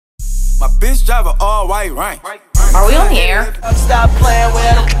My bitch drive a all white rank. Are we on the air? Stop playing with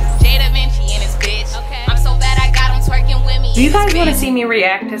him. DEVINCI and his bitch. Okay. I'm so glad I got him twerking with me. Do you guys want to see me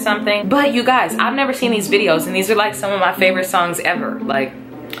react to something? But you guys, I've never seen these videos, and these are like some of my favorite songs ever. Like,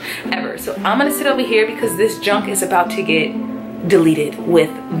 ever. So I'm gonna sit over here because this junk is about to get deleted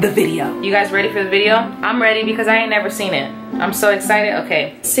with the video. You guys ready for the video? I'm ready because I ain't never seen it. I'm so excited.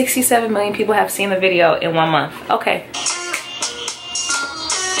 Okay, 67 million people have seen the video in 1 month. Okay.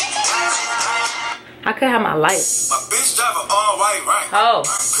 I could have my life. My bitch drive a all white rank. Oh.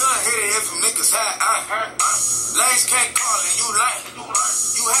 Couldn't hit it if them niggas had lanes can't call and you lame.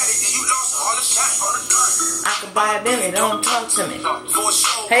 You had it and you lost all the shine. I could buy a Bentley, don't talk to me.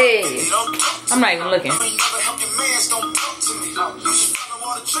 Hey, I'm not even looking.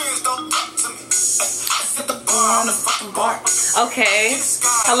 Okay,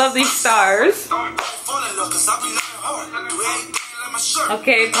 I love these stars.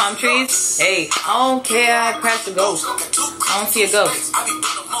 Okay, palm trees. Hey, I don't care, I crashed a ghost. I don't see a ghost.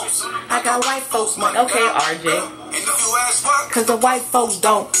 I got white folks money. Okay, RJ. Cause the white folks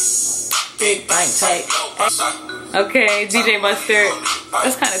don't. Big bank tight. Okay, DJ Mustard.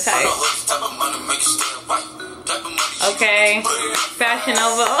 That's kind of tight. Okay, Fashion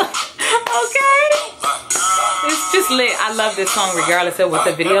Nova. Okay. It's just lit. I love this song regardless of what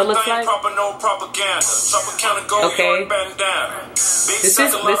the video looks like. Okay. This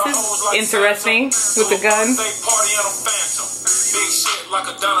is interesting with the gun.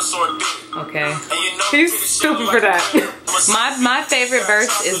 Okay. He's stupid for that. My favorite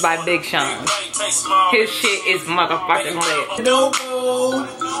verse is by Big Sean. His shit is motherfucking lit.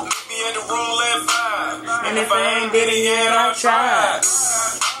 And if I ain't did it yet, I'll try.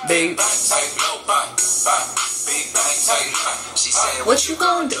 Big. What you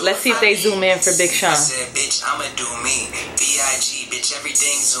gonna do? Let's see if they zoom in for Big Sean. I said, bitch, I'ma do me. B.I.G. bitch,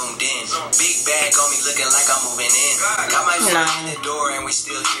 everything zoomed in. Big bag on me looking like I'm moving in. Got my foot in the door and we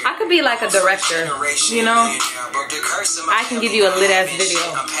still here. I could be like a director, you know? I can give you a lit ass video.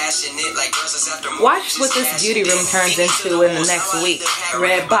 Watch what this beauty room turns into in the next week.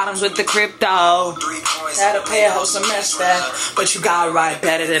 Red bottoms with the crypto. Had to pay a house a mess that, but you got right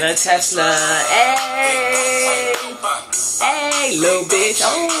better than a Tesla. Hey, hey, little bitch.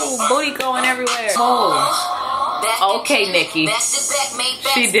 Oh, booty going everywhere. Oh, okay, Nikki.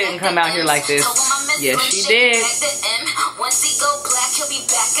 She didn't come out here like this. Yes, she did.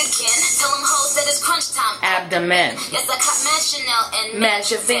 Abdomen.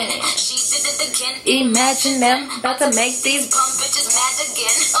 Imagine them about to make these bitches mad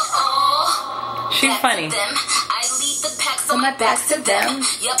again. She's funny. So my back's to them.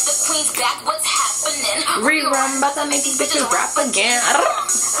 Yup, the queen's back. What's happening? Rerun, about to make these bitches rap again.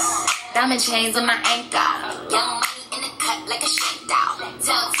 Diamond chains on my ankle. Young money in the cut like a shakedown.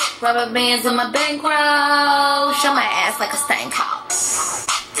 Rubber bands in my bankroll. Show my ass like a stank house.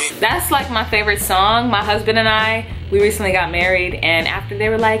 That's like my favorite song. My husband and I, we recently got married, and after they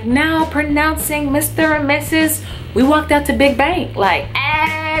were like, now pronouncing Mr. and Mrs., we walked out to Big Bank. Like,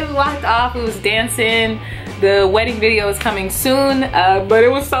 hey, we walked off, we was dancing. The wedding video is coming soon, but it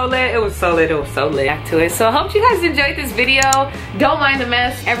was so lit, it was so lit, it was so lit. Back to it. So I hope you guys enjoyed this video. Don't mind the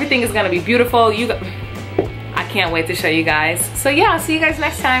mess. Everything is gonna be beautiful. I can't wait to show you guys. So yeah, I'll see you guys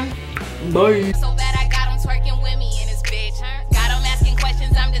next time. Bye.